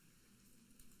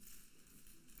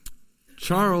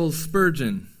Charles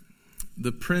Spurgeon,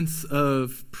 the prince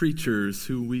of preachers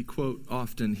who we quote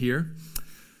often here,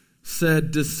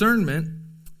 said, "Discernment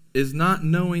is not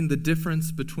knowing the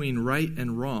difference between right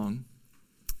and wrong.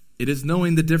 It is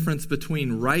knowing the difference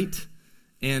between right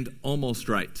and almost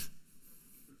right."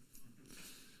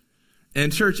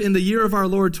 And church, in the year of our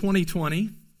Lord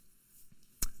 2020,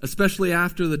 especially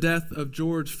after the death of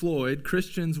George Floyd,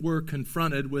 Christians were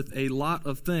confronted with a lot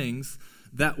of things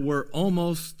that were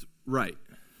almost right.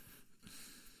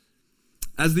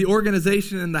 As the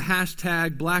organization and the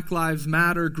hashtag Black Lives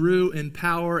Matter grew in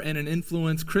power and in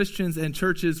influence, Christians and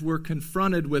churches were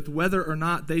confronted with whether or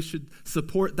not they should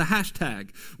support the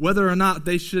hashtag, whether or not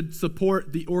they should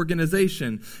support the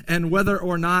organization, and whether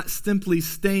or not simply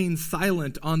staying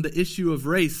silent on the issue of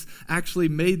race actually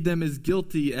made them as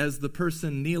guilty as the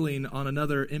person kneeling on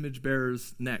another image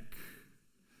bearer's neck.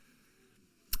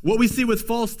 What we see with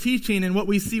false teaching and what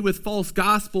we see with false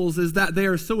gospels is that they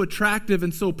are so attractive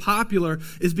and so popular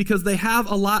is because they have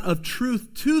a lot of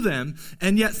truth to them,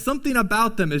 and yet something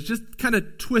about them is just kind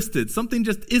of twisted. Something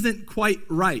just isn't quite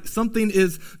right. Something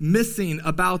is missing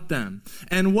about them.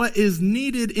 And what is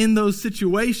needed in those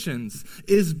situations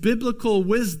is biblical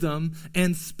wisdom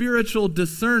and spiritual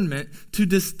discernment to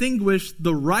distinguish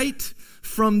the right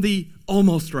from the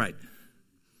almost right.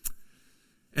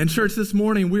 And church, this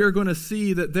morning we are going to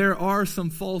see that there are some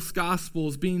false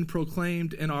gospels being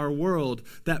proclaimed in our world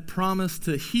that promise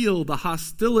to heal the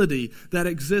hostility that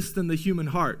exists in the human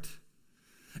heart.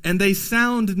 And they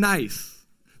sound nice.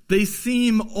 They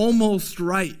seem almost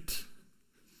right.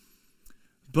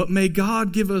 But may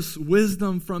God give us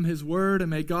wisdom from His Word, and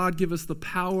may God give us the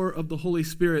power of the Holy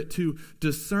Spirit to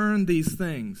discern these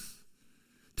things,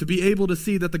 to be able to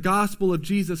see that the gospel of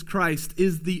Jesus Christ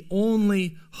is the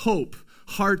only hope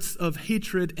hearts of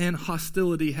hatred and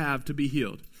hostility have to be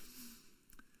healed.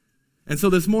 And so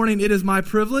this morning, it is my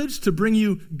privilege to bring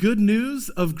you good news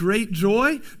of great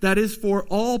joy that is for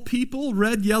all people,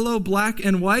 red, yellow, black,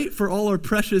 and white, for all are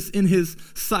precious in His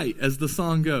sight, as the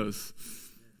song goes.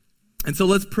 And so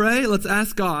let's pray, let's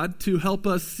ask God to help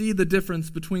us see the difference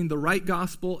between the right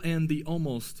gospel and the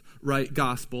almost right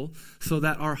gospel so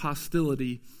that our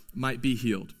hostility might be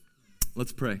healed.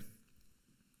 Let's pray.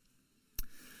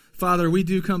 Father, we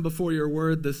do come before your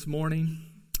word this morning,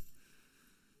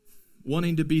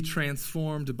 wanting to be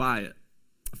transformed by it.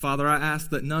 Father, I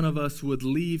ask that none of us would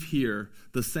leave here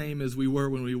the same as we were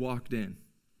when we walked in.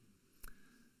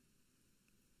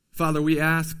 Father, we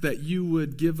ask that you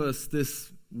would give us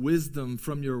this wisdom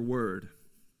from your word.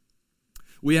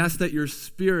 We ask that your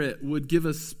Spirit would give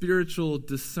us spiritual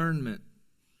discernment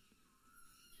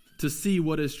to see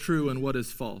what is true and what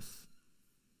is false.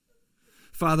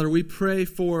 Father, we pray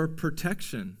for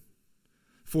protection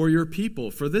for your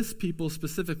people, for this people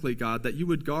specifically, God, that you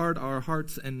would guard our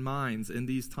hearts and minds in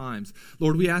these times.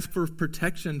 Lord, we ask for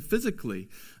protection physically.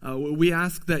 We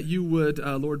ask that you would,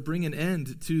 Lord, bring an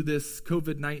end to this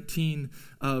COVID-19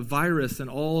 virus and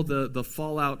all the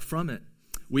fallout from it.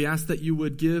 We ask that you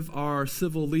would give our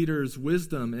civil leaders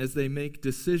wisdom as they make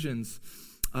decisions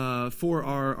for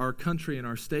our country and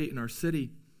our state and our city.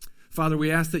 Father,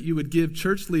 we ask that you would give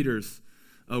church leaders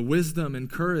wisdom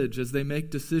and courage as they make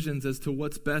decisions as to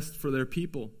what's best for their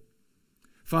people.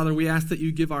 Father, we ask that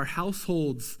you give our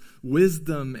households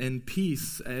wisdom and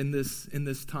peace in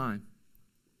this time.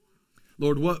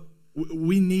 Lord, what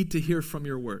we need to hear from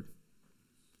your word.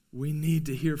 We need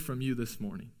to hear from you this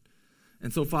morning.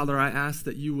 And so, Father, I ask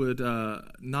that you would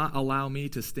not allow me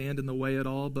to stand in the way at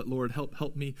all, but Lord,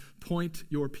 help me point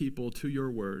your people to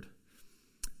your word,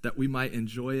 that we might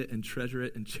enjoy it and treasure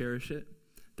it and cherish it,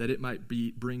 that it might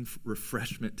bring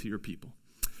refreshment to your people.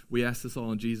 We ask this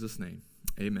all in Jesus' name.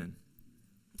 Amen.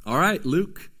 All right,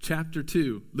 Luke chapter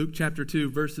 2. Luke chapter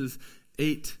 2, verses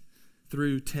 8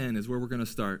 through 10 is where we're going to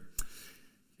start.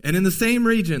 And in the same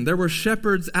region, there were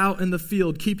shepherds out in the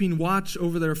field, keeping watch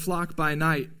over their flock by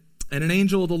night. And an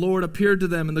angel of the Lord appeared to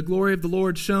them, and the glory of the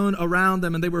Lord shone around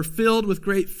them, and they were filled with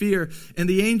great fear. And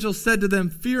the angel said to them,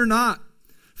 "Fear not,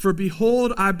 for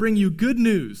behold, I bring you good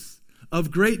news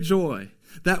of great joy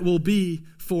that will be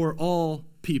for all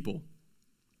people."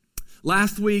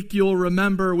 Last week, you'll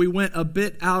remember we went a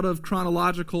bit out of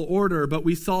chronological order, but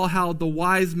we saw how the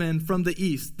wise men from the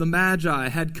east, the Magi,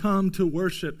 had come to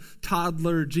worship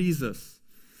toddler Jesus.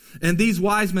 And these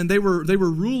wise men, they were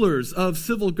rulers of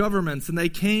civil governments, and they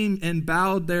came and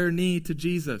bowed their knee to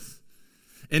Jesus.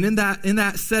 And in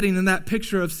that setting, in that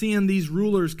picture of seeing these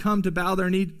rulers come to bow their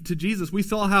knee to Jesus, we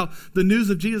saw how the news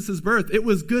of Jesus' birth, it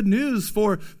was good news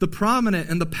for the prominent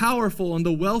and the powerful and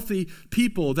the wealthy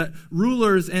people, that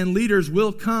rulers and leaders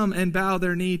will come and bow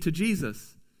their knee to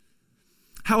Jesus.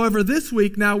 However, this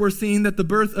week now we're seeing that the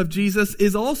birth of Jesus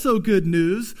is also good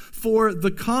news for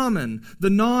the common, the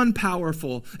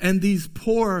non-powerful, and these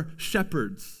poor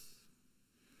shepherds.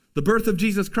 The birth of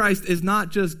Jesus Christ is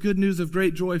not just good news of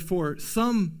great joy for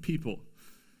some people.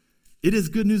 It is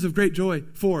good news of great joy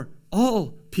for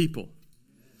all people.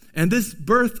 And this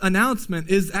birth announcement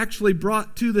is actually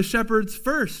brought to the shepherds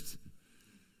first.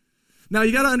 Now,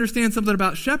 you got to understand something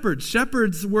about shepherds.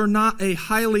 Shepherds were not a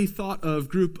highly thought of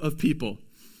group of people,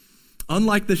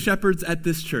 unlike the shepherds at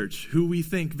this church, who we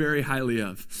think very highly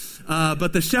of.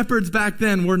 But the shepherds back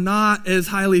then were not as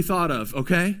highly thought of,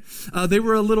 okay? They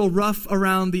were a little rough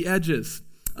around the edges.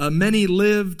 Many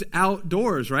lived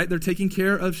outdoors, right? They're taking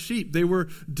care of sheep. They were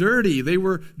dirty. They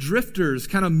were drifters,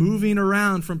 kind of moving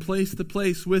around from place to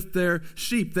place with their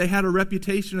sheep. They had a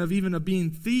reputation of even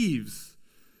being thieves.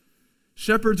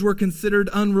 Shepherds were considered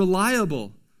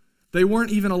unreliable. They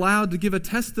weren't even allowed to give a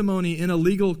testimony in a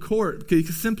legal court,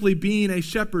 because simply being a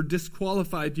shepherd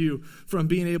disqualified you from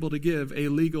being able to give a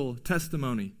legal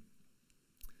testimony.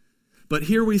 But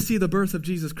here we see the birth of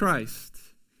Jesus Christ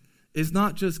is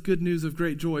not just good news of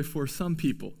great joy for some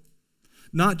people,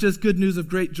 not just good news of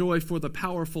great joy for the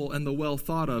powerful and the well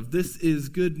thought of. This is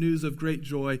good news of great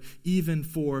joy even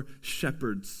for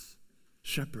shepherds.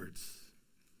 Shepherds.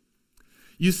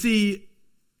 You see,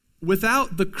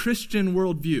 without the Christian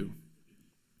worldview,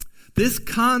 this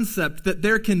concept that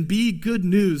there can be good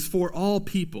news for all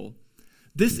people,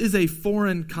 this is a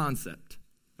foreign concept.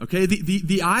 Okay,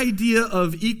 the idea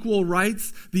of equal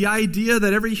rights, the idea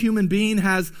that every human being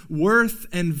has worth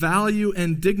and value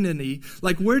and dignity,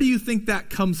 like where do you think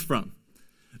that comes from?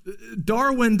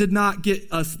 Darwin did not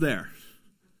get us there.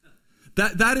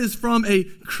 That is from a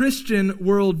Christian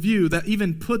worldview that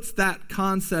even puts that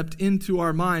concept into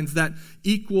our minds, that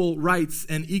equal rights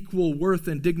and equal worth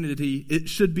and dignity, it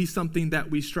should be something that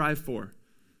we strive for.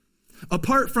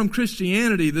 Apart from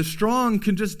Christianity, the strong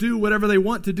can just do whatever they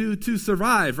want to do to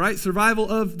survive, right? Survival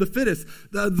of the fittest.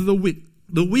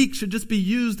 The weak should just be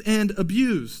used and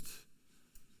abused.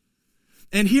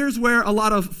 And here's where a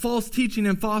lot of false teaching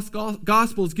and false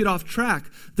gospels get off track.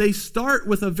 They start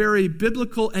with a very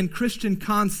biblical and Christian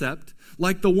concept,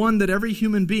 like the one that every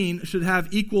human being should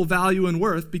have equal value and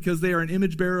worth because they are an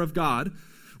image bearer of God,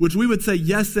 which we would say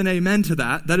yes and amen to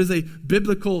that. That is a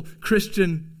biblical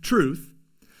Christian truth.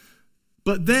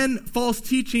 But then false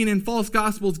teaching and false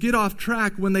gospels get off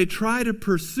track when they try to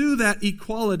pursue that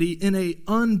equality in an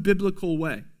unbiblical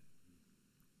way.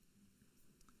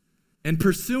 And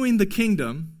pursuing the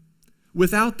kingdom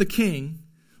without the king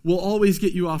will always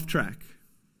get you off track.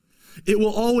 It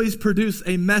will always produce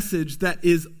a message that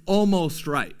is almost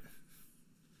right.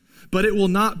 But it will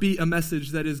not be a message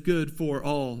that is good for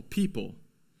all people.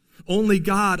 Only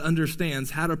God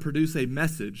understands how to produce a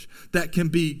message that can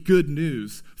be good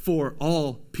news for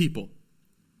all people.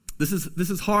 This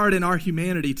is hard in our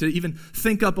humanity to even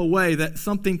think up a way that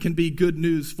something can be good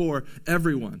news for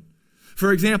everyone.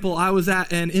 For example, I was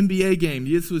at an NBA game.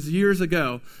 This was years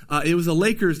ago. It was a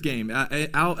Lakers game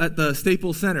out at the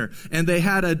Staples Center. And they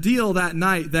had a deal that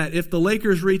night that if the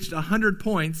Lakers reached 100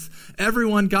 points,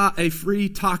 everyone got a free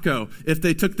taco if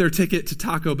they took their ticket to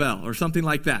Taco Bell or something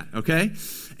like that, okay?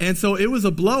 And so it was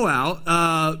a blowout,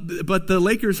 but the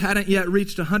Lakers hadn't yet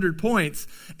reached 100 points.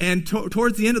 And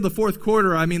towards the end of the fourth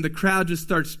quarter, I mean, the crowd just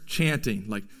starts chanting,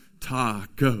 like,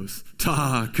 tacos,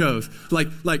 tacos.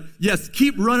 Like, yes,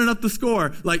 keep running up the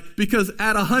score. Like, because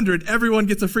at 100, everyone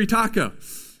gets a free taco.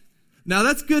 Now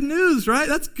that's good news, right?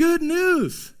 That's good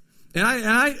news. And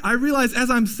I realized as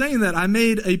I'm saying that, I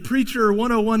made a Preacher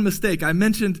 101 mistake. I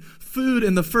mentioned food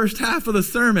in the first half of the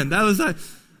sermon. That was,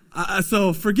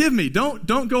 so forgive me.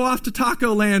 Don't go off to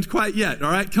Taco Land quite yet,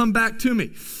 all right? Come back to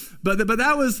me. But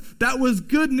that was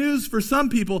good news for some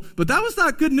people, but that was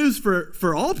not good news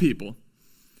for all people.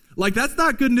 Like, that's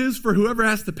not good news for whoever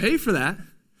has to pay for that.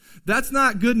 That's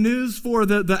not good news for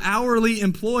the hourly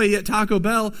employee at Taco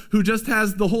Bell who just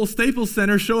has the whole Staples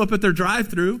Center show up at their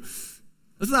drive-thru.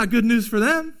 That's not good news for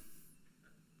them.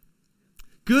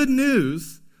 Good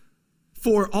news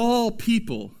for all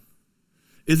people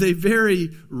is a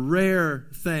very rare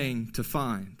thing to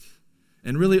find.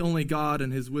 And really only God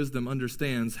in his wisdom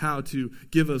understands how to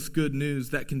give us good news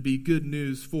that can be good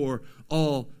news for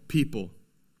all people.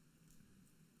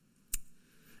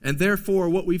 And therefore,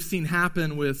 what we've seen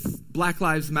happen with Black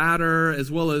Lives Matter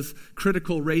as well as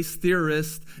critical race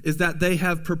theorists is that they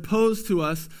have proposed to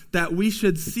us that we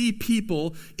should see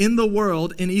people in the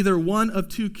world in either one of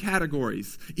two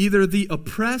categories, either the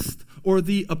oppressed or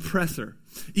the oppressor.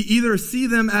 Either see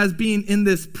them as being in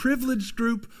this privileged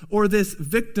group or this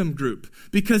victim group.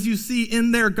 Because you see,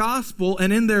 in their gospel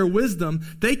and in their wisdom,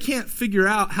 they can't figure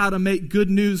out how to make good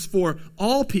news for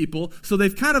all people, so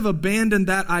they've kind of abandoned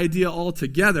that idea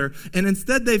altogether, and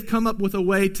instead they've come up with a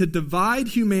way to divide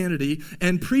humanity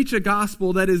and preach a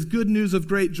gospel that is good news of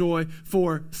great joy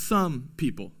for some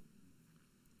people.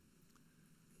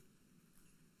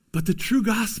 But the true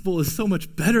gospel is so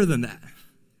much better than that.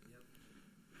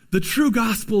 The true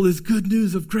gospel is good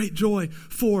news of great joy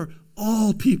for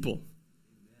all people.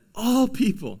 All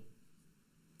people.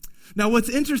 Now, what's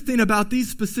interesting about these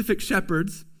specific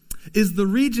shepherds is the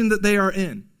region that they are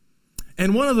in.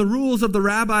 And one of the rules of the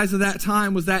rabbis of that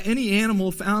time was that any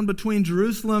animal found between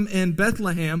Jerusalem and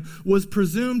Bethlehem was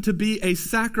presumed to be a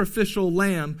sacrificial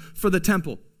lamb for the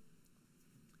temple.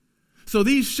 So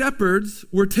these shepherds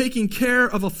were taking care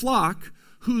of a flock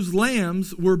whose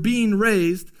lambs were being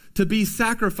raised to be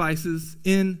sacrifices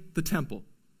in the temple.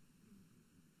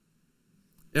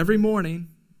 Every morning,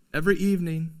 every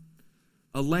evening,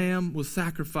 a lamb was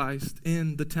sacrificed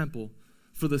in the temple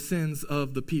for the sins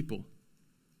of the people.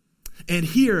 And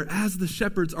here, as the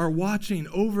shepherds are watching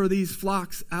over these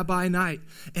flocks by night,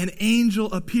 an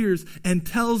angel appears and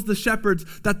tells the shepherds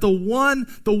that the one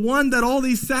that all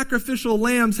these sacrificial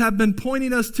lambs have been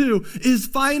pointing us to is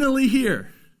finally here.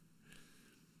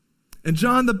 And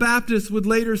John the Baptist would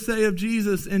later say of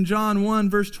Jesus in John 1,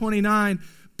 verse 29,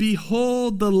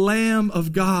 "Behold the Lamb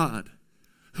of God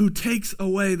who takes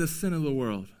away the sin of the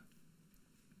world."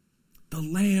 The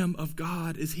Lamb of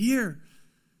God is here.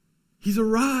 He's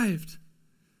arrived.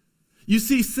 You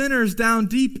see, sinners down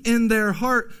deep in their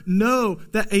heart know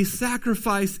that a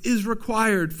sacrifice is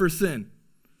required for sin.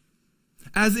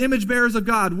 As image bearers of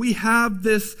God, we have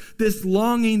this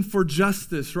longing for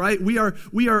justice, right? We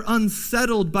are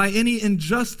unsettled by any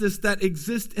injustice that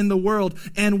exists in the world,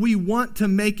 and we want to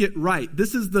make it right.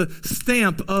 This is the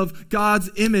stamp of God's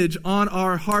image on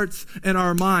our hearts and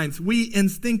our minds. We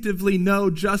instinctively know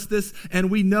justice,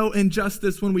 and we know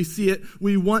injustice when we see it.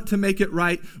 We want to make it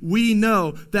right. We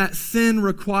know that sin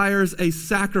requires a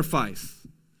sacrifice.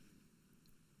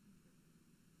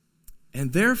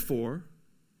 And therefore,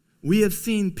 we have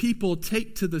seen people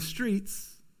take to the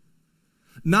streets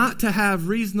not to have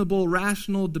reasonable,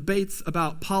 rational debates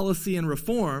about policy and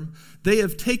reform. They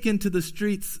have taken to the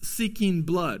streets seeking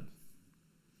blood.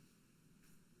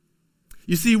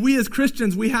 You see, we as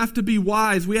Christians, we have to be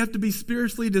wise. We have to be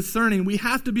spiritually discerning. We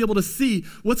have to be able to see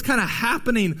what's kind of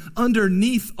happening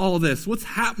underneath all this. What's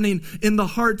happening in the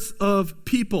hearts of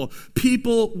people.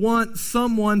 People want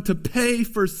someone to pay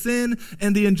for sin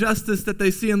and the injustice that they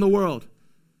see in the world.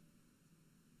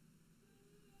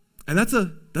 And that's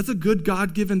a good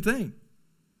God-given thing.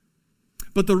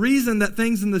 But the reason that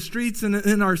things in the streets and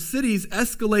in our cities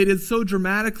escalated so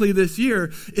dramatically this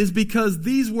year is because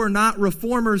these were not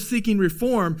reformers seeking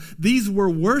reform. These were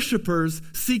worshipers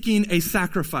seeking a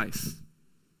sacrifice.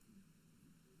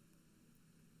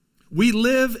 We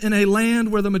live in a land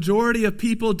where the majority of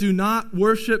people do not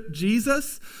worship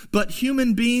Jesus, but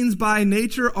human beings by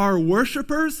nature are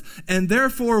worshipers, and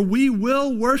therefore we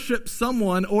will worship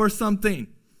someone or something.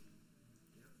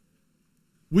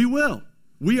 We will.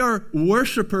 We are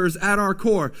worshipers at our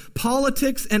core.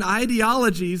 Politics and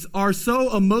ideologies are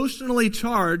so emotionally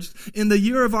charged in the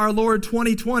year of our Lord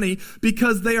 2020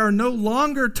 because they are no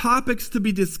longer topics to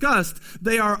be discussed.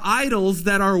 They are idols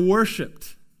that are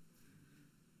worshiped.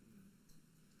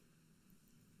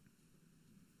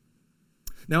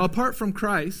 Now, apart from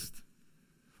Christ,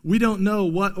 we don't know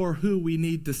what or who we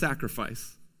need to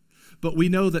sacrifice, but we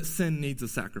know that sin needs a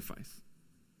sacrifice.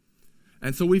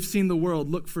 And so we've seen the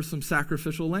world look for some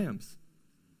sacrificial lambs.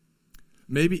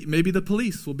 Maybe the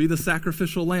police will be the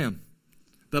sacrificial lamb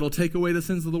that'll take away the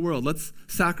sins of the world. Let's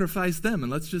sacrifice them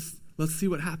and let's see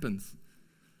what happens.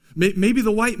 Maybe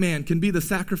the white man can be the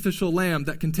sacrificial lamb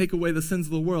that can take away the sins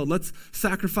of the world. Let's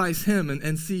sacrifice him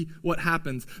and see what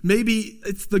happens. Maybe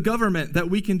it's the government that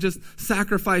we can just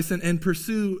sacrifice and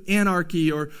pursue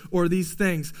anarchy or these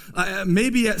things.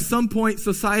 Maybe at some point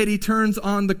society turns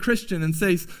on the Christian and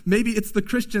says, maybe it's the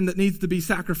Christian that needs to be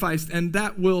sacrificed, and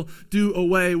that will do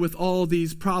away with all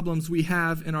these problems we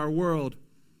have in our world.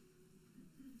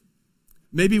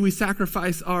 Maybe we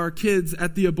sacrifice our kids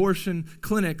at the abortion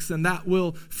clinics, and that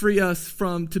will free us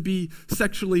to be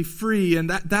sexually free, and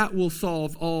that will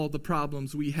solve all the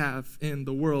problems we have in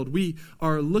the world. We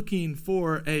are looking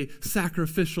for a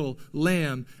sacrificial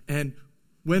lamb, and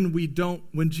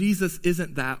when Jesus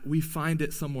isn't that, we find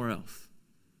it somewhere else.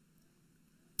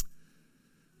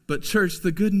 But church,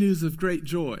 the good news of great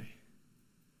joy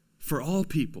for all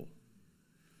people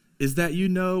is that you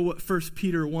know what 1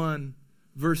 Peter 1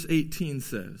 verse 18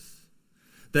 says,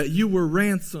 that you were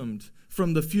ransomed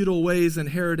from the futile ways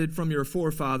inherited from your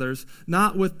forefathers,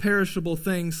 not with perishable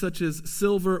things such as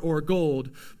silver or gold,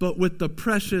 but with the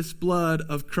precious blood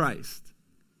of Christ,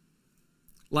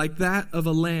 like that of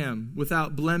a lamb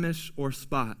without blemish or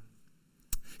spot.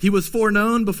 He was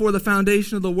foreknown before the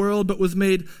foundation of the world, but was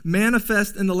made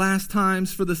manifest in the last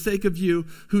times for the sake of you,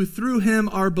 who through him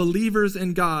are believers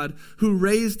in God, who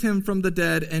raised him from the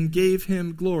dead and gave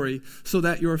him glory, so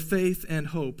that your faith and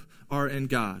hope are in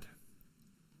God.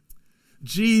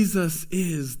 Jesus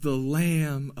is the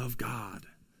Lamb of God,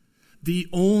 the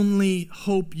only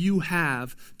hope you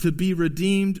have to be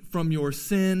redeemed from your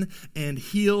sin and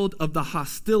healed of the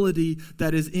hostility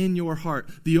that is in your heart.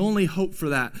 The only hope for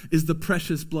that is the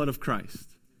precious blood of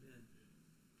Christ.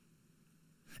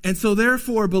 And so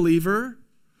therefore, believer,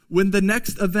 when the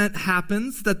next event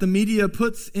happens that the media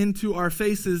puts into our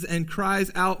faces and cries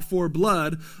out for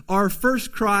blood, our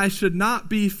first cry should not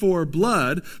be for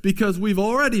blood, because we've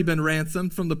already been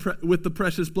ransomed from with the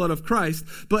precious blood of Christ,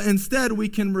 but instead we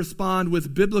can respond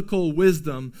with biblical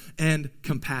wisdom and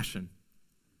compassion.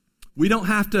 We don't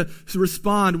have to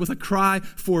respond with a cry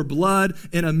for blood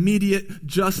and immediate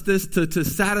justice to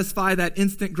satisfy that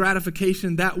instant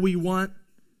gratification that we want.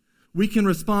 We can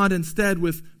respond instead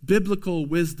with biblical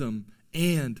wisdom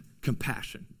and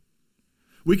compassion.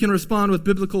 We can respond with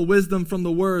biblical wisdom from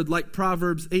the word, like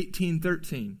Proverbs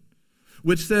 18:13,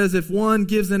 which says, if one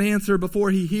gives an answer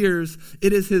before he hears,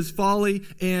 it is his folly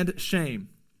and shame.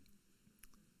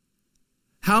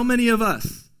 How many of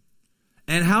us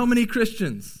and how many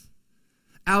Christians,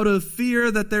 out of fear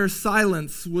that their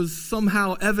silence was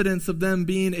somehow evidence of them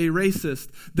being a racist,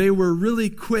 they were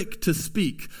really quick to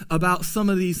speak about some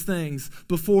of these things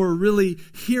before really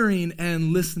hearing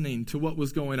and listening to what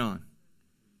was going on?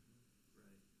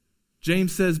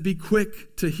 James says, be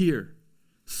quick to hear,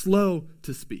 slow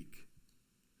to speak,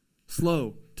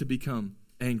 slow to become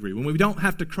angry. When we don't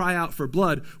have to cry out for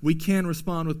blood, we can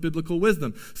respond with biblical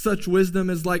wisdom. Such wisdom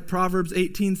is like Proverbs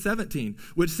 18:17,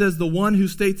 which says the one who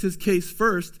states his case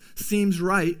first seems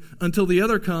right until the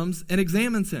other comes and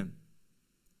examines him.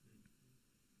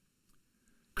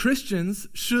 Christians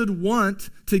should want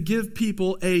to give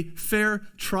people a fair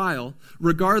trial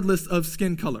regardless of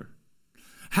skin color.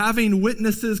 Having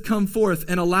witnesses come forth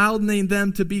and allowing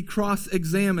them to be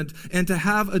cross-examined and to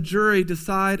have a jury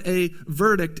decide a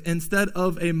verdict instead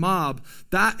of a mob,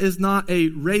 that is not a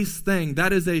race thing.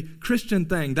 That is a Christian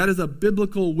thing. That is a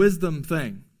biblical wisdom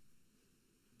thing.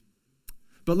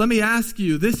 But let me ask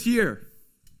you, this year,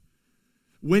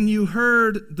 when you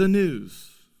heard the news,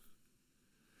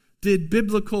 did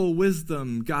biblical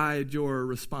wisdom guide your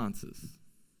responses?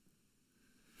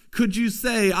 Could you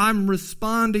say, I'm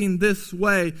responding this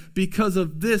way because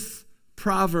of this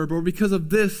proverb or because of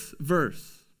this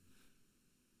verse?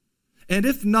 And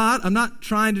if not, I'm not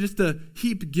trying to just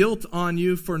heap guilt on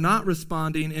you for not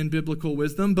responding in biblical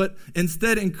wisdom, but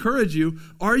instead encourage you,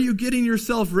 are you getting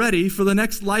yourself ready for the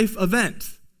next life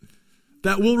event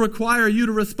that will require you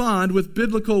to respond with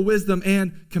biblical wisdom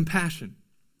and compassion?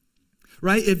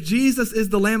 Right? If Jesus is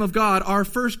the Lamb of God, our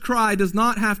first cry does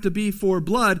not have to be for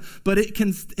blood, but it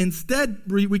can instead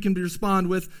we can respond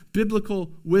with biblical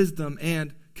wisdom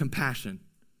and compassion.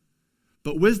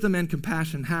 But wisdom and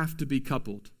compassion have to be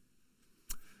coupled.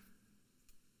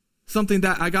 Something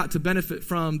that I got to benefit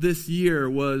from this year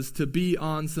was to be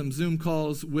on some Zoom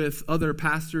calls with other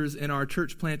pastors in our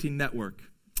church planting network.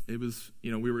 It was,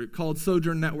 we were called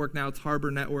Sojourn Network, now it's Harbor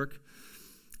Network.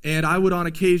 And I would, on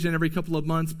occasion, every couple of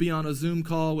months, be on a Zoom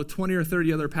call with 20 or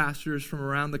 30 other pastors from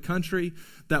around the country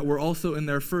that were also in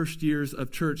their first years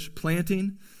of church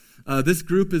planting. This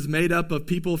group is made up of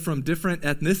people from different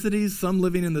ethnicities, some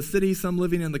living in the city, some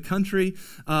living in the country.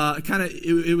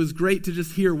 It was great to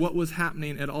just hear what was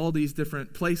happening at all these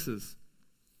different places.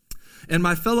 And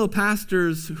my fellow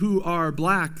pastors who are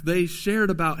black, they shared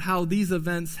about how these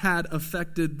events had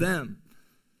affected them.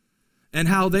 And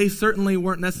how they certainly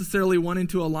weren't necessarily wanting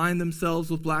to align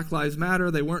themselves with Black Lives Matter.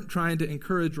 They weren't trying to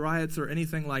encourage riots or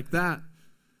anything like that.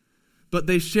 But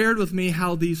they shared with me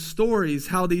how these stories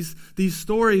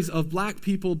of black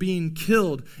people being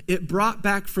killed, it brought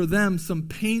back for them some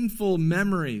painful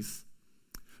memories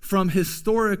from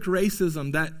historic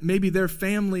racism that maybe their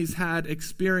families had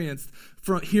experienced,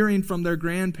 from hearing from their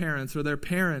grandparents or their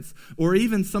parents, or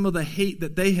even some of the hate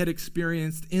that they had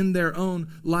experienced in their own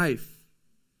life.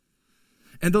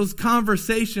 And those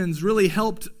conversations really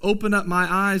helped open up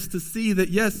my eyes to see that,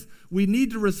 yes, we need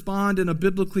to respond in a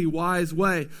biblically wise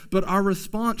way, but our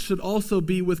response should also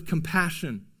be with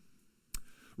compassion.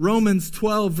 Romans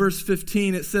 12, verse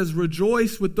 15, it says,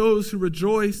 rejoice with those who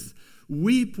rejoice,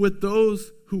 weep with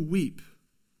those who weep.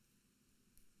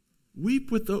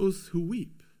 weep with those who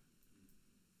weep.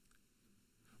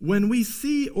 When we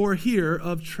see or hear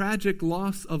of tragic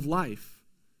loss of life,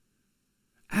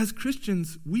 as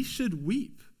Christians, we should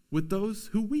weep with those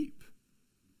who weep.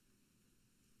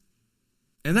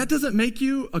 And that doesn't make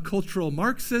you a cultural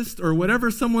Marxist or whatever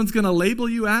someone's going to label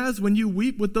you as when you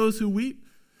weep with those who weep.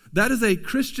 That is a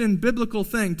Christian biblical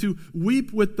thing, to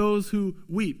weep with those who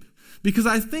weep. Because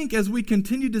I think as we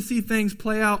continue to see things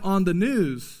play out on the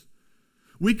news,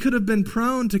 we could have been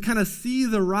prone to kind of see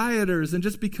the rioters and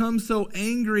just become so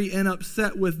angry and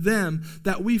upset with them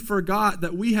that we forgot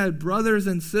that we had brothers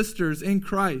and sisters in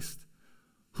Christ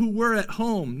who were at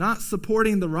home, not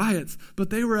supporting the riots, but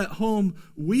they were at home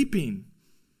weeping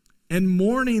and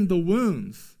mourning the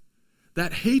wounds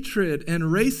that hatred and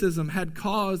racism had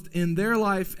caused in their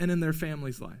life and in their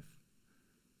family's life.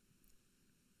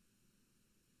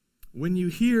 When you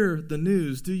hear the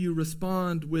news, do you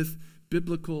respond with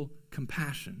biblical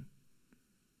compassion?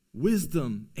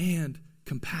 Wisdom and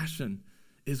compassion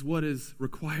is what is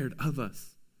required of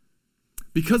us.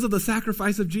 Because of the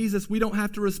sacrifice of Jesus, we don't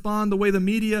have to respond the way the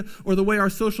media or the way our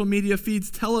social media feeds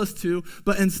tell us to,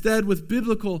 but instead with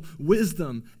biblical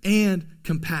wisdom and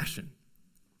compassion.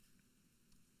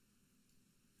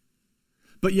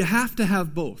 But you have to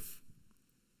have both.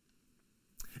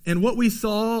 And what we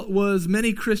saw was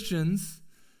many Christians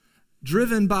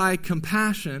driven by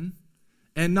compassion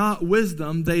and not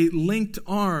wisdom. They linked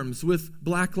arms with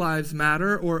Black Lives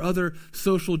Matter or other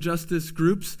social justice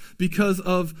groups because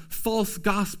of false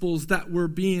gospels that were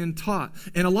being taught.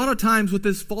 And a lot of times with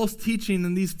this false teaching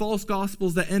and these false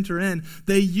gospels that enter in,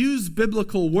 they use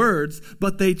biblical words,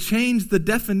 but they change the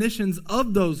definitions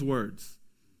of those words.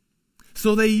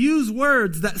 So they use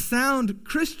words that sound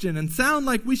Christian and sound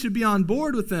like we should be on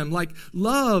board with them, like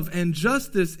love and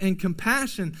justice and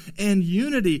compassion and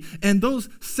unity. And those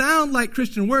sound like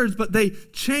Christian words, but they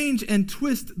change and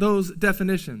twist those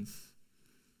definitions.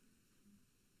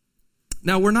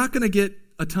 Now, we're not going to get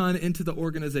a ton into the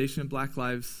organization Black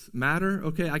Lives Matter.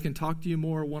 Okay, I can talk to you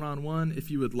more one-on-one if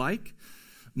you would like.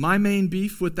 My main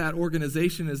beef with that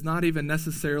organization is not even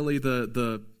necessarily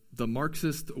the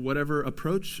Marxist whatever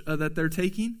approach that they're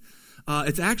taking.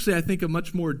 It's actually, I think, a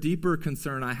much more deeper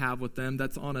concern I have with them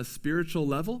that's on a spiritual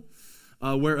level,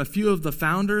 where a few of the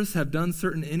founders have done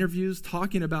certain interviews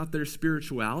talking about their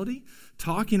spirituality,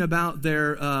 talking about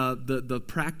their the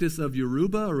practice of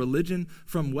Yoruba, a religion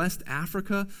from West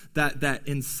Africa that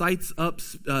incites up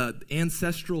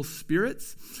ancestral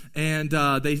spirits. And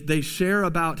they share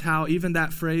about how even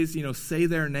that phrase, say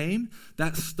their name,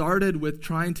 that started with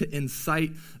trying to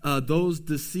incite those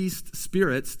deceased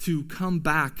spirits to come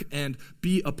back and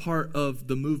be a part of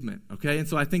the movement, okay? And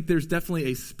so I think there's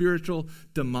definitely a spiritual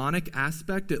demonic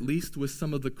aspect, at least with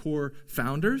some of the core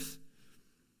founders.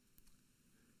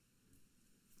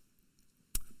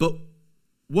 But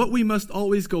what we must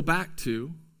always go back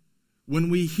to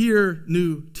when we hear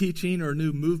new teaching or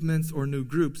new movements or new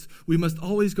groups, we must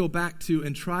always go back to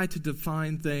and try to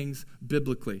define things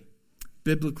biblically.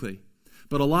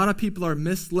 But a lot of people are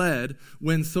misled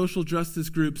when social justice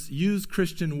groups use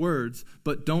Christian words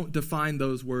but don't define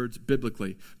those words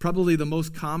biblically. Probably the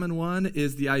most common one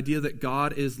is the idea that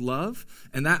God is love,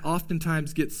 and that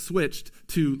oftentimes gets switched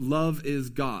to love is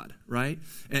God, right?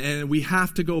 And we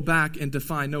have to go back and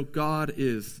define, no, God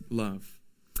is love.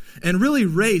 And really,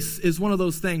 race is one of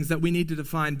those things that we need to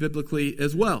define biblically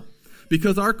as well,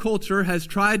 because our culture has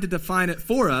tried to define it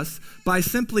for us by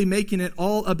simply making it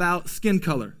all about skin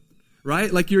color.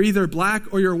 Right? Like you're either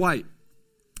black or you're white.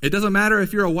 It doesn't matter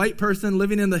if you're a white person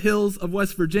living in the hills of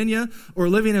West Virginia or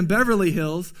living in Beverly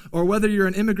Hills, or whether you're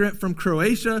an immigrant from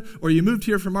Croatia or you moved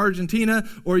here from Argentina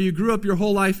or you grew up your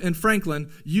whole life in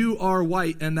Franklin, you are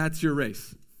white and that's your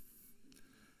race.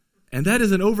 And that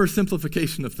is an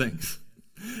oversimplification of things.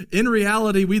 In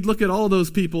reality, we'd look at all those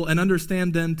people and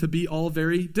understand them to be all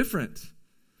very different.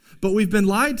 But we've been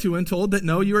lied to and told that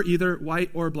no, you're either white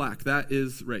or black. That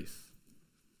is race.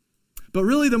 But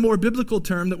really the more biblical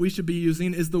term that we should be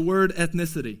using is the word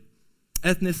ethnicity.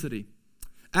 Ethnicity.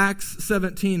 Acts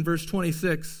 17, verse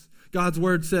 26, God's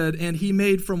word said, "And he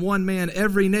made from one man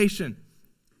every nation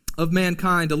of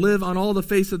mankind to live on all the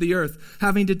face of the earth,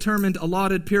 having determined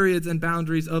allotted periods and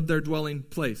boundaries of their dwelling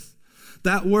place."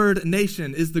 That word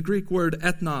nation is the Greek word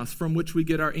ethnos, from which we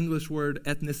get our English word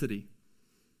ethnicity.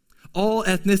 All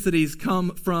ethnicities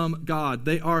come from God.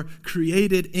 They are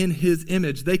created in his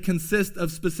image. They consist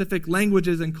of specific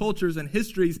languages and cultures and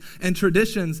histories and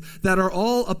traditions that are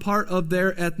all a part of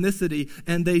their ethnicity,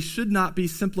 and they should not be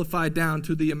simplified down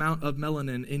to the amount of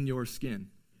melanin in your skin.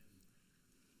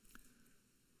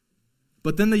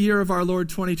 But then the year of our Lord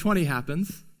 2020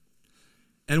 happens,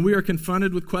 And we are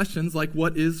confronted with questions like,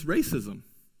 what is racism?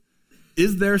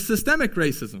 Is there systemic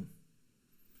racism?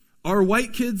 Are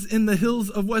white kids in the hills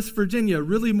of West Virginia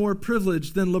really more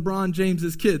privileged than LeBron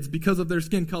James's kids because of their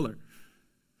skin color?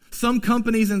 Some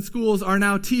companies and schools are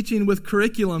now teaching with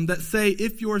curriculum that say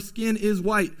if your skin is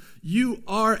white, you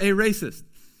are a racist.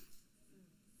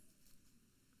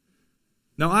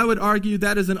 Now, I would argue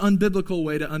that is an unbiblical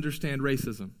way to understand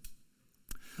racism.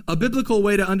 A biblical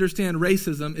way to understand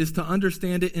racism is to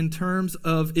understand it in terms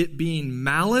of it being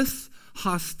malice,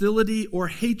 hostility, or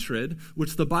hatred,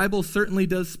 which the Bible certainly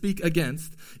does speak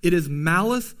against. It is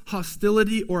malice,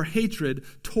 hostility, or hatred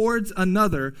towards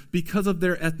another because of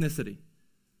their ethnicity.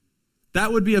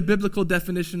 That would be a biblical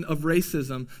definition of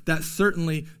racism that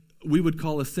certainly we would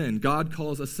call a sin. God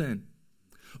calls a sin.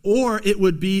 Or it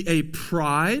would be a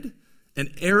pride, an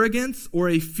arrogance, or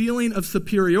a feeling of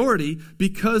superiority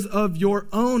because of your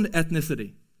own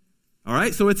ethnicity. All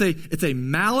right, so it's a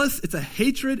malice, it's a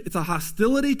hatred, it's a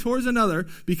hostility towards another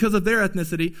because of their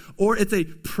ethnicity, or it's a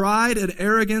pride and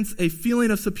arrogance, a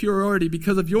feeling of superiority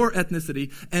because of your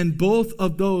ethnicity, and both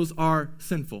of those are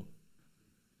sinful.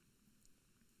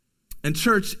 And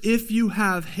church, if you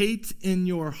have hate in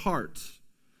your heart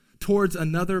towards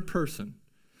another person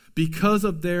because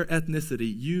of their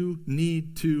ethnicity, you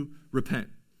need to repent.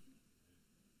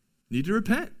 Need to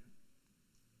repent.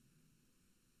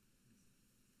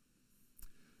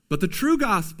 But the true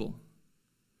gospel,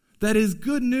 that is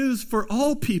good news for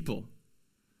all people,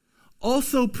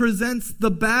 also presents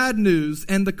the bad news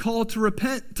and the call to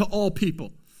repent to all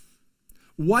people.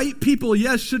 White people,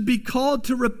 yes, should be called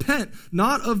to repent,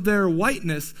 not of their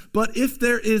whiteness, but if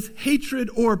there is hatred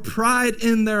or pride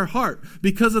in their heart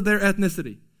because of their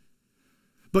ethnicity.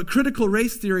 But critical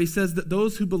race theory says that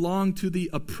those who belong to the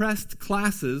oppressed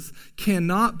classes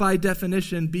cannot, by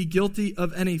definition, be guilty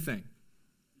of anything.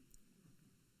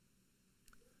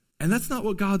 And that's not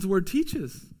what God's word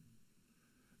teaches.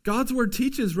 God's word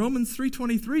teaches, Romans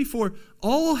 3:23, for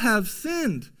all have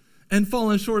sinned and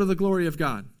fallen short of the glory of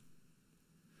God.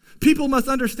 People must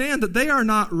understand that they are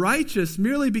not righteous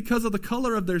merely because of the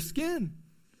color of their skin.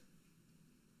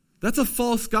 That's a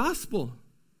false gospel.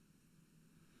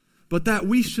 But that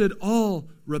we should all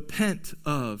repent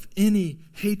of any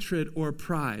hatred or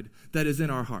pride that is in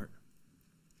our heart.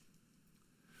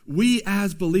 We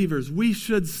as believers, we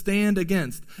should stand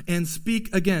against and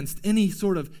speak against any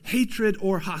sort of hatred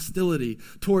or hostility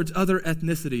towards other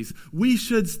ethnicities. We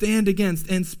should stand against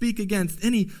and speak against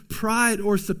any pride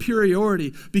or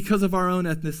superiority because of our own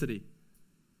ethnicity.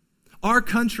 Our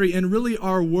country and really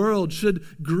our world should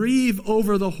grieve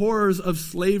over the horrors of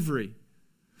slavery,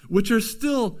 which are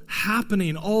still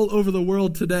happening all over the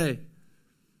world today.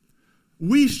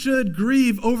 We should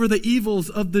grieve over the evils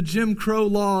of the Jim Crow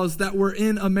laws that were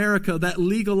in America that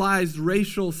legalized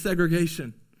racial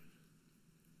segregation.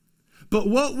 But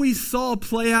what we saw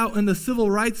play out in the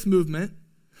civil rights movement,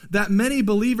 that many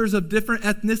believers of different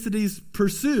ethnicities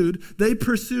pursued, they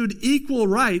pursued equal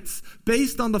rights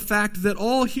based on the fact that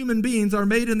all human beings are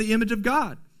made in the image of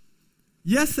God.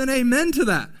 Yes and amen to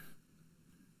that.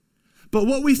 But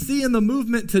what we see in the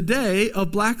movement today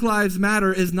of Black Lives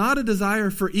Matter is not a desire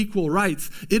for equal rights.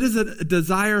 It is a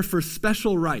desire for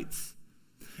special rights.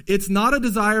 It's not a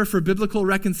desire for biblical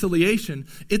reconciliation.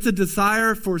 It's a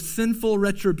desire for sinful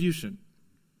retribution.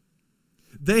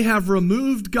 They have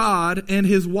removed God and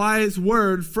his wise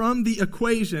word from the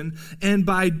equation, and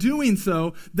by doing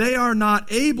so, they are not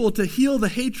able to heal the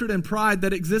hatred and pride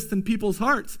that exists in people's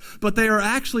hearts, but they are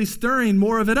actually stirring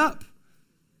more of it up.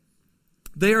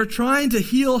 They are trying to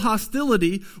heal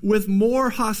hostility with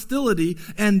more hostility,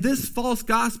 and this false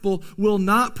gospel will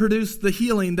not produce the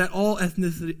healing that all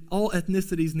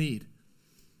ethnicities need.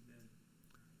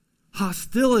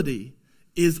 Hostility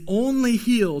is only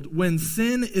healed when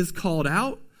sin is called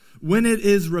out, when it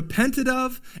is repented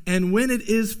of, and when it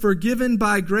is forgiven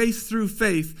by grace through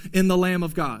faith in the Lamb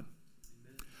of God.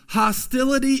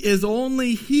 Hostility is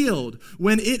only healed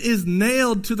when it is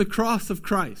nailed to the cross of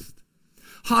Christ.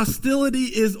 Hostility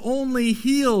is only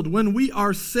healed when we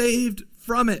are saved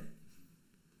from it.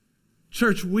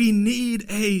 Church, we need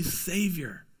a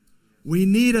Savior. We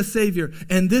need a Savior.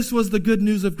 And this was the good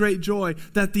news of great joy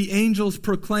that the angels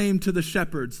proclaimed to the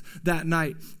shepherds that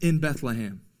night in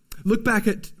Bethlehem. Look back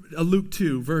at Luke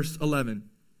 2, verse 11.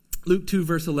 Luke 2,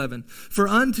 verse 11. For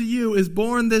unto you is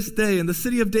born this day in the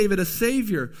city of David a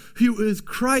Savior, who is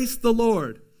Christ the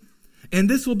Lord. And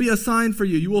this will be a sign for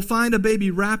you. You will find a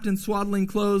baby wrapped in swaddling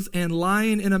clothes and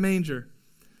lying in a manger.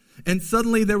 And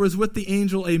suddenly there was with the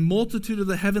angel a multitude of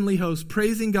the heavenly host,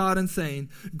 praising God and saying,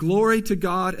 Glory to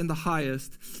God in the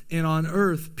highest, and on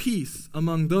earth peace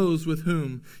among those with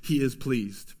whom he is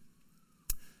pleased.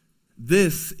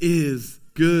 This is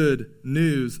good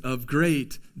news of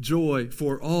great joy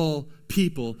for all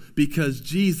people because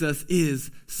Jesus is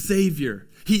Savior.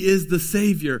 He is the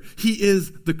Savior. He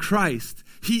is the Christ.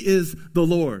 He is the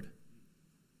Lord.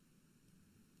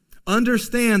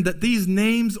 Understand that these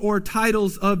names or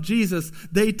titles of Jesus,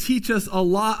 they teach us a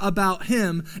lot about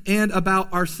him and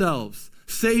about ourselves.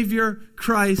 Savior,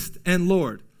 Christ, and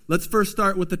Lord. Let's first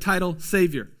start with the title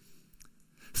Savior.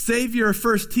 Savior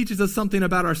first teaches us something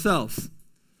about ourselves.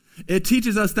 It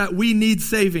teaches us that we need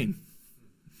saving.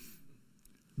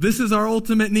 This is our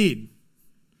ultimate need.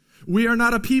 We are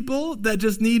not a people that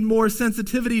just need more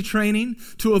sensitivity training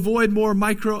to avoid more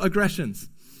microaggressions.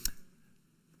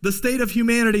 The state of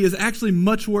humanity is actually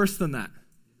much worse than that.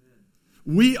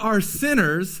 We are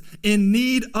sinners in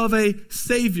need of a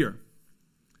Savior.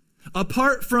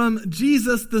 Apart from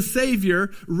Jesus the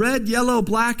Savior, red, yellow,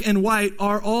 black, and white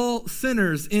are all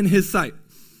sinners in his sight.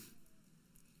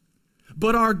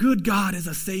 But our good God is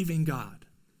a saving God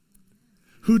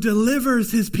who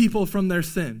delivers his people from their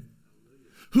sin,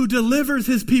 who delivers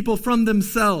his people from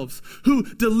themselves, who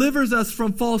delivers us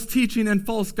from false teaching and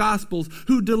false gospels,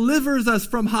 who delivers us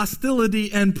from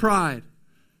hostility and pride.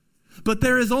 But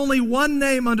there is only one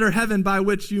name under heaven by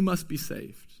which you must be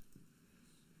saved.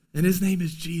 And his name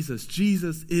is Jesus.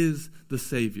 Jesus is the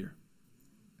Savior.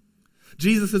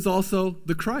 Jesus is also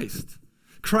the Christ.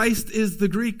 Christ is the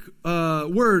Greek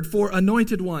word for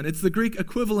anointed one. It's the Greek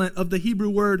equivalent of the Hebrew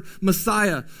word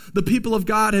Messiah. The people of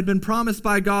God had been promised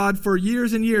by God for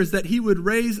years and years that he would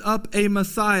raise up a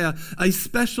Messiah, a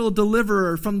special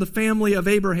deliverer from the family of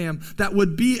Abraham that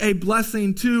would be a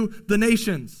blessing to the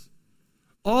nations.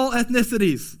 All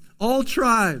ethnicities, all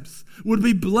tribes would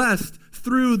be blessed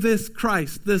through this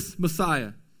Christ, this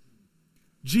Messiah.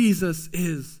 Jesus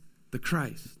is the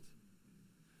Christ.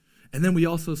 And then we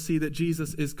also see that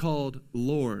Jesus is called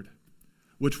Lord,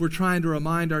 which we're trying to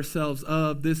remind ourselves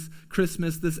of this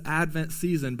Christmas, this Advent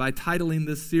season, by titling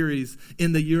this series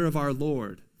In the Year of Our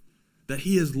Lord. That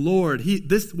he is Lord.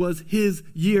 This was his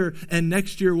year, and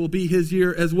next year will be his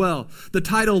year as well. The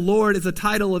title Lord is a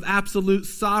title of absolute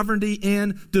sovereignty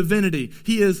and divinity.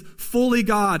 He is fully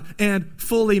God and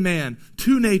fully man.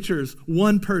 Two natures,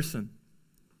 one person.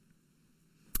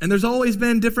 And there's always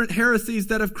been different heresies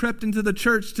that have crept into the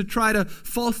church to try to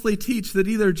falsely teach that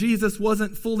either Jesus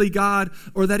wasn't fully God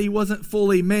or that he wasn't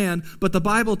fully man. But the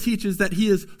Bible teaches that he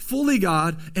is fully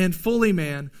God and fully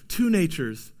man, two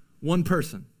natures, one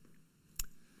person.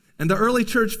 And the early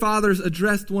church fathers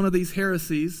addressed one of these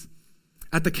heresies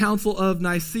at the Council of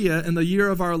Nicaea in the year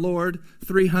of our Lord,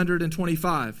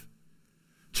 325.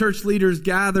 Church leaders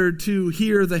gathered to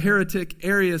hear the heretic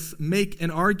Arius make an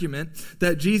argument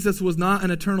that Jesus was not an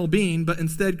eternal being, but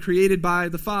instead created by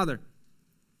the Father.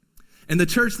 And the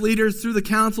church leaders, through the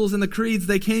councils and the creeds,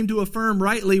 they came to affirm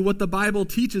rightly what the Bible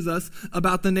teaches us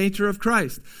about the nature of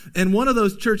Christ. And one of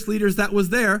those church leaders that was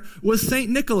there was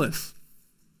St. Nicholas,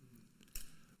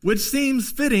 which seems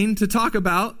fitting to talk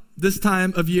about this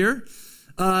time of year.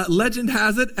 Legend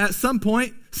has it, at some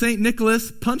point, St.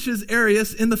 Nicholas punches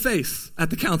Arius in the face at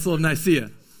the Council of Nicaea.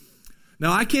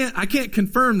 Now, I can't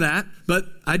confirm that, but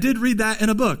I did read that in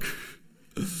a book.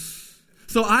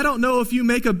 So I don't know if you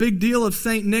make a big deal of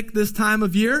St. Nick this time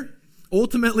of year.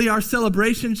 Ultimately, our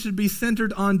celebration should be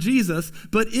centered on Jesus,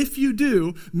 but if you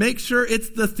do, make sure it's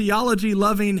the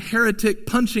theology-loving, heretic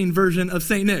punching version of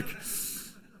St. Nick.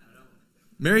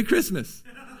 Merry Christmas.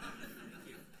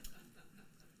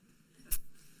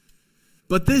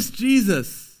 But this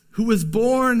Jesus, who was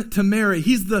born to Mary,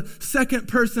 he's the second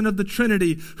person of the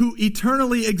Trinity who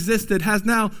eternally existed, has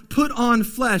now put on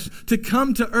flesh to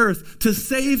come to earth, to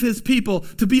save his people,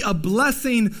 to be a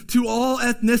blessing to all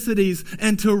ethnicities,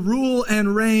 and to rule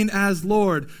and reign as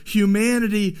Lord.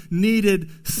 Humanity needed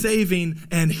saving,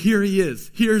 and here he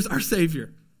is. Here's our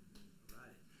Savior.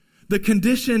 The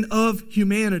condition of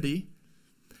humanity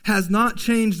has not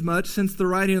changed much since the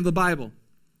writing of the Bible.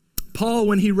 Paul,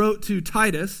 when he wrote to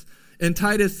Titus, in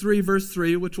Titus 3, verse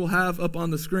 3, which we'll have up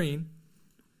on the screen,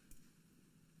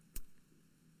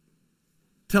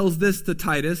 tells this to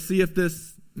Titus. See if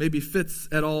this maybe fits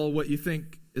at all what you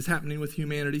think is happening with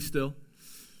humanity still.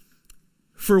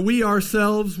 For we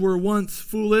ourselves were once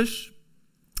foolish,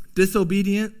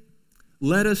 disobedient,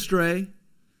 led astray,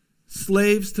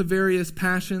 slaves to various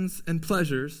passions and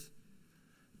pleasures,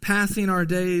 passing our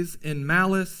days in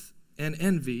malice and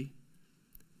envy,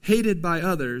 hated by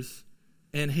others,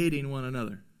 and hating one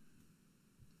another.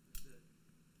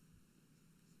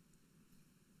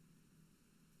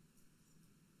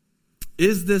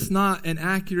 Is this not an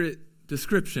accurate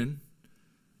description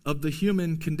of the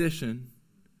human condition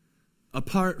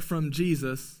apart from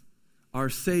Jesus, our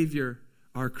Savior,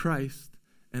 our Christ,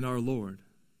 and our Lord.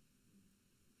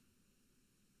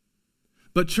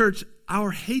 But church,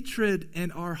 our hatred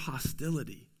and our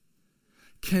hostility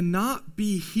cannot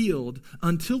be healed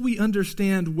until we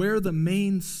understand where the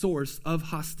main source of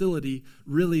hostility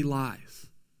really lies.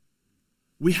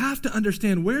 We have to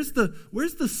understand where's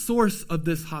the source of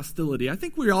this hostility. I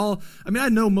think I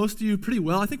know most of you pretty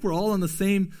well. I think we're all on the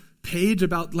same page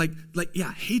about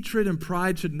hatred and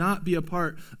pride should not be a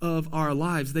part of our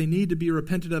lives. They need to be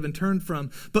repented of and turned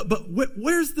from. But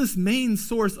where's this main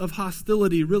source of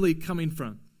hostility really coming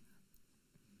from?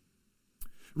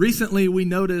 Recently, we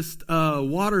noticed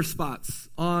water spots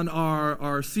on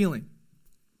our ceiling,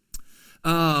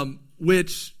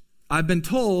 which I've been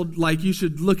told, you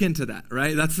should look into that,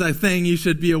 right? That's a thing you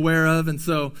should be aware of. And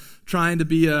so trying to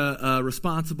be a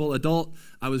responsible adult,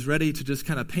 I was ready to just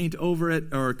kind of paint over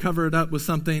it or cover it up with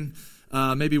something,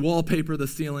 maybe wallpaper the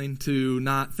ceiling to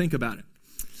not think about it.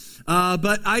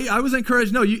 But I was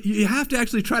encouraged, no, you have to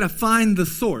actually try to find the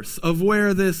source of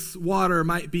where this water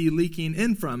might be leaking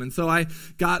in from. And so I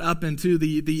got up into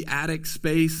the attic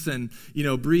space and,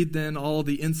 breathed in all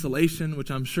the insulation, which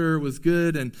I'm sure was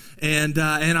good. And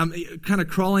I'm kind of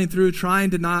crawling through, trying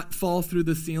to not fall through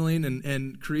the ceiling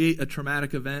and create a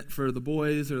traumatic event for the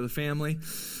boys or the family.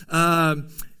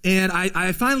 And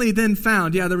I finally then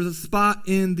found, there was a spot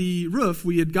in the roof.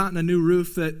 We had gotten a new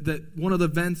roof that one of the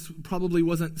vents probably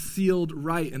wasn't sealed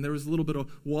right, and there was a little bit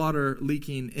of water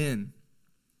leaking in.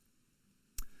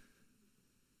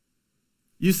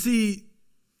 You see,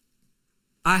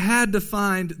 I had to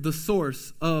find the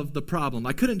source of the problem.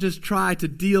 I couldn't just try to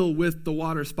deal with the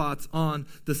water spots on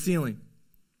the ceiling.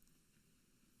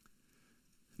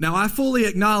 Now, I fully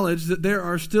acknowledge that there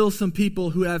are still some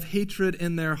people who have hatred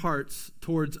in their hearts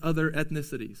towards other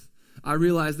ethnicities. I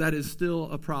realize that is still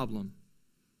a problem.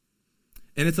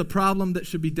 And it's a problem that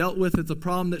should be dealt with. It's a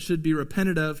problem that should be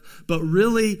repented of. But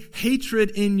really,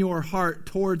 hatred in your heart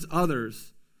towards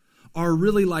others are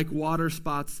really like water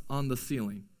spots on the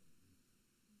ceiling.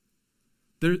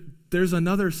 There's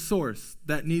another source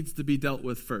that needs to be dealt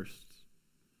with first.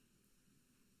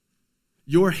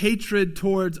 Your hatred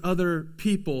towards other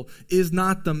people is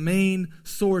not the main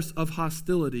source of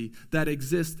hostility that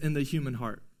exists in the human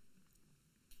heart.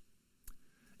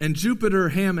 And Jupiter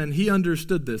Hammond, he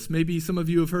understood this. Maybe some of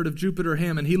you have heard of Jupiter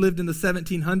Hammond. He lived in the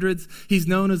 1700s. He's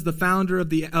known as the founder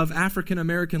of African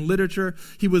American literature.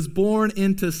 He was born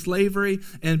into slavery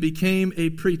and became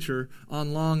a preacher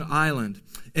on Long Island.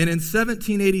 And in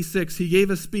 1786, he gave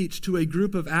a speech to a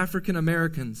group of African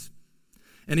Americans.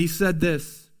 And he said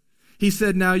this. He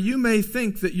said, "Now you may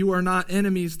think that you are not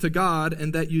enemies to God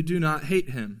and that you do not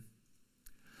hate him.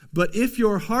 But if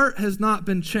your heart has not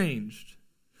been changed,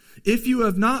 if you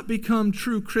have not become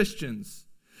true Christians,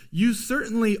 you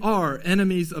certainly are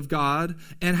enemies of God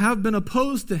and have been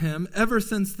opposed to him ever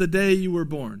since the day you were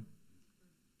born."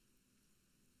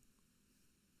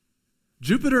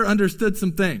 Jupiter understood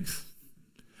some things.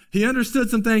 He understood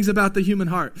some things about the human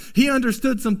heart. He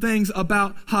understood some things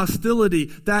about hostility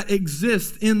that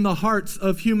exists in the hearts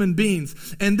of human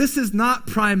beings. And this is not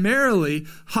primarily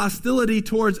hostility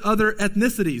towards other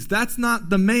ethnicities. That's not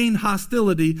the main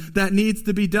hostility that needs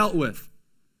to be dealt with.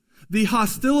 The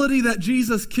hostility that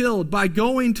Jesus killed by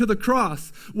going to the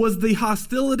cross was the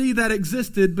hostility that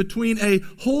existed between a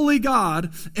holy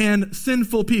God and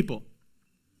sinful people.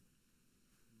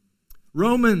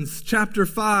 Romans chapter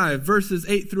 5, verses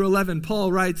 8 through 11,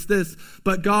 Paul writes this,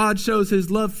 "But God shows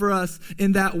his love for us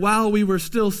in that while we were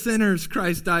still sinners,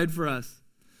 Christ died for us.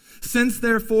 Since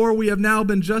therefore we have now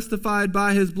been justified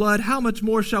by his blood, how much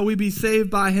more shall we be saved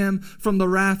by him from the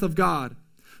wrath of God?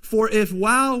 For if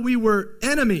while we were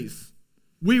enemies,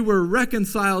 we were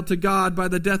reconciled to God by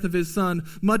the death of his Son,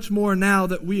 much more now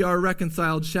that we are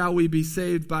reconciled shall we be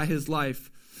saved by his life.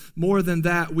 More than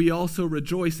that, we also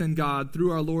rejoice in God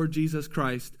through our Lord Jesus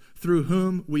Christ, through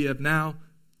whom we have now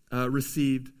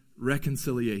received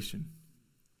reconciliation."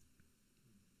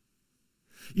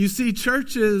 You see,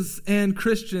 churches and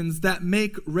Christians that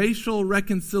make racial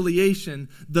reconciliation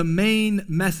the main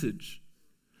message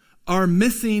are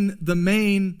missing the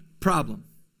main problem.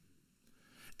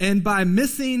 And by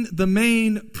missing the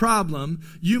main problem,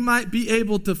 you might be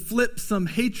able to flip some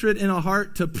hatred in a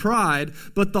heart to pride,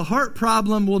 but the heart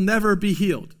problem will never be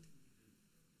healed.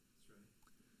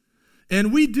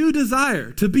 And we do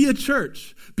desire to be a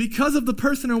church because of the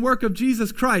person and work of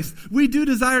Jesus Christ. We do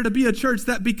desire to be a church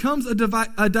that becomes a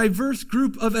diverse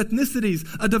group of ethnicities,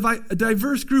 a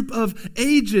diverse group of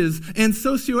ages and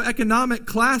socioeconomic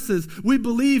classes. We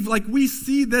believe, like we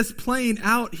see this playing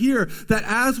out here, that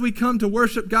as we come to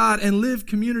worship God and live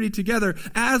community together,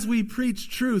 as we preach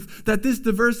truth, that this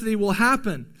diversity will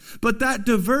happen. But that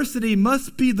diversity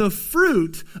must be the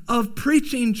fruit of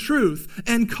preaching truth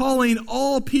and calling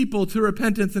all people to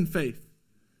repentance and faith.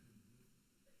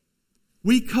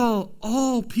 We call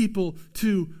all people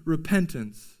to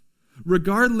repentance,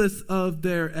 regardless of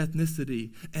their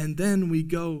ethnicity, and then we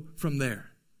go from there.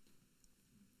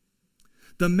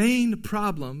 The main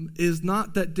problem is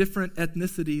not that different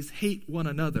ethnicities hate one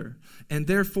another, and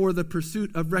therefore the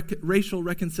pursuit of racial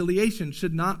reconciliation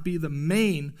should not be the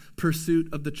main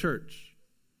pursuit of the church.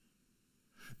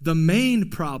 The main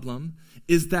problem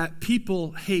is that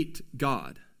people hate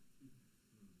God,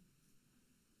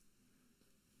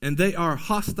 and they are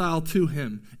hostile to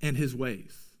him and his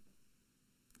ways.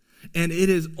 And it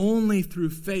is only through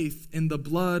faith in the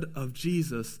blood of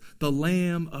Jesus, the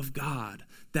Lamb of God,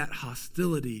 that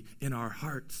hostility in our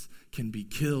hearts can be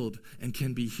killed and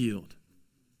can be healed.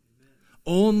 Amen.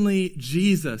 Only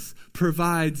Jesus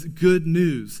provides good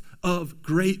news of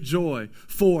great joy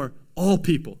for all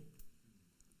people.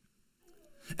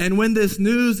 And when this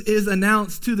news is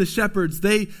announced to the shepherds,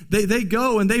 they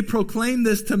go and they proclaim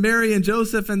this to Mary and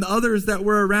Joseph and the others that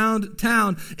were around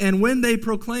town. And when they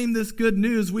proclaim this good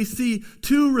news, we see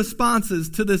two responses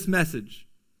to this message.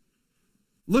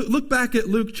 Look back at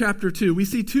Luke chapter 2. We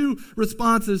see two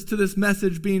responses to this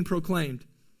message being proclaimed.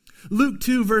 Luke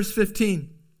 2, verse 15.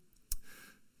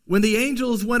 When the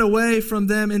angels went away from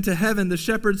them into heaven, the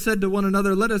shepherds said to one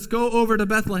another, "Let us go over to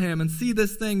Bethlehem and see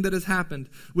this thing that has happened,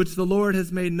 which the Lord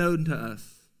has made known to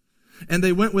us." And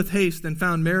they went with haste and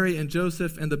found Mary and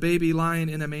Joseph and the baby lying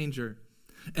in a manger.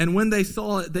 And when they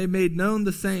saw it, they made known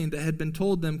the saying that had been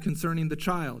told them concerning the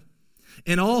child.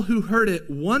 And all who heard it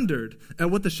wondered at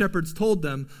what the shepherds told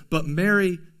them, but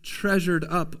Mary treasured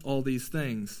up all these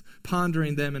things,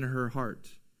 pondering them in her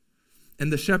heart.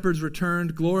 And the shepherds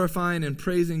returned, glorifying and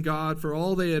praising God for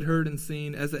all they had heard and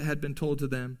seen as it had been told to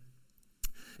them.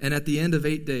 And at the end of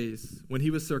 8 days, when he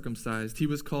was circumcised, he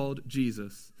was called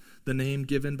Jesus, the name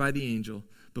given by the angel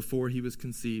before he was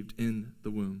conceived in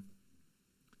the womb.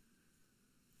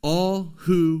 All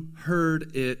who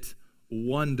heard it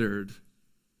wondered,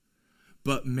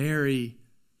 but Mary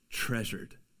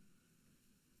treasured.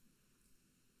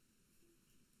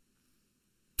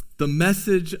 The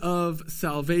message of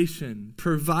salvation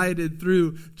provided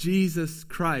through Jesus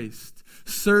Christ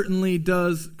certainly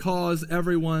does cause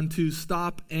everyone to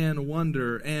stop and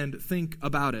wonder and think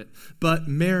about it. But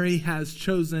Mary has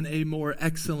chosen a more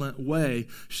excellent way.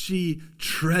 She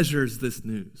treasures this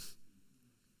news.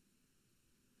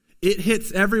 It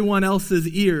hits everyone else's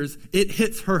ears. It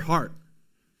hits her heart.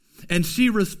 And she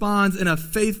responds in a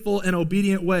faithful and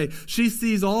obedient way. She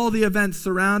sees all the events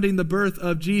surrounding the birth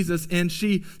of Jesus, and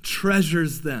she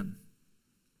treasures them.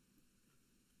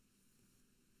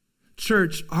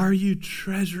 Church, are you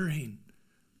treasuring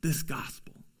this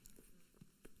gospel?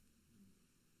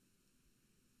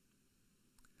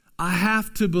 I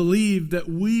have to believe that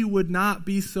we would not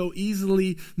be so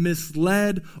easily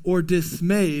misled or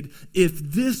dismayed if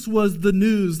this was the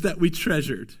news that we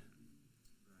treasured.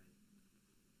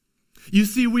 You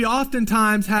see, we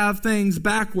oftentimes have things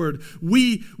backward.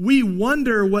 We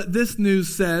wonder what this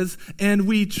news says, and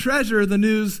we treasure the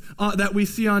news that we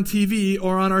see on TV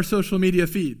or on our social media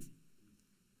feeds.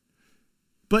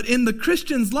 But in the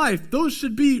Christian's life, those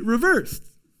should be reversed.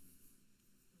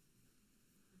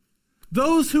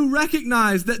 Those who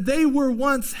recognize that they were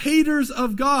once haters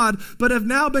of God, but have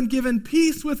now been given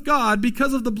peace with God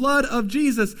because of the blood of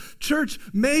Jesus. Church,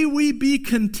 may we be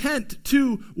content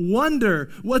to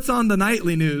wonder what's on the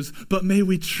nightly news, but may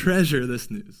we treasure this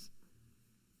news.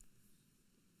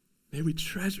 May we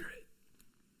treasure it.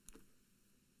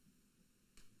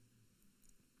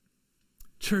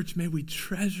 Church, may we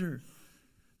treasure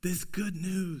this good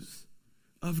news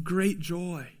of great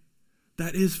joy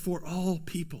that is for all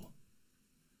people.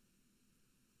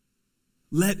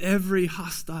 Let every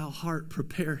hostile heart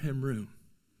prepare him room.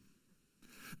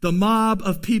 The mob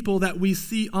of people that we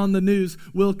see on the news,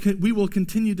 we will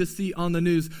continue to see on the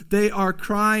news. They are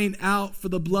crying out for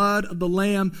the blood of the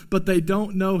Lamb, but they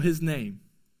don't know his name.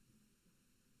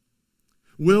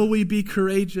 Will we be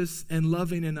courageous and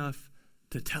loving enough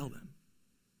to tell them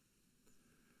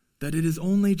that it is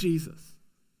only Jesus,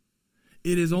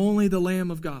 it is only the Lamb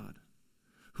of God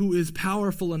who is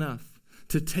powerful enough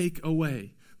to take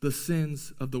away the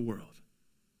sins of the world?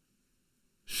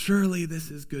 Surely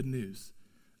this is good news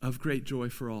of great joy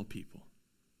for all people.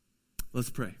 Let's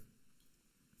pray.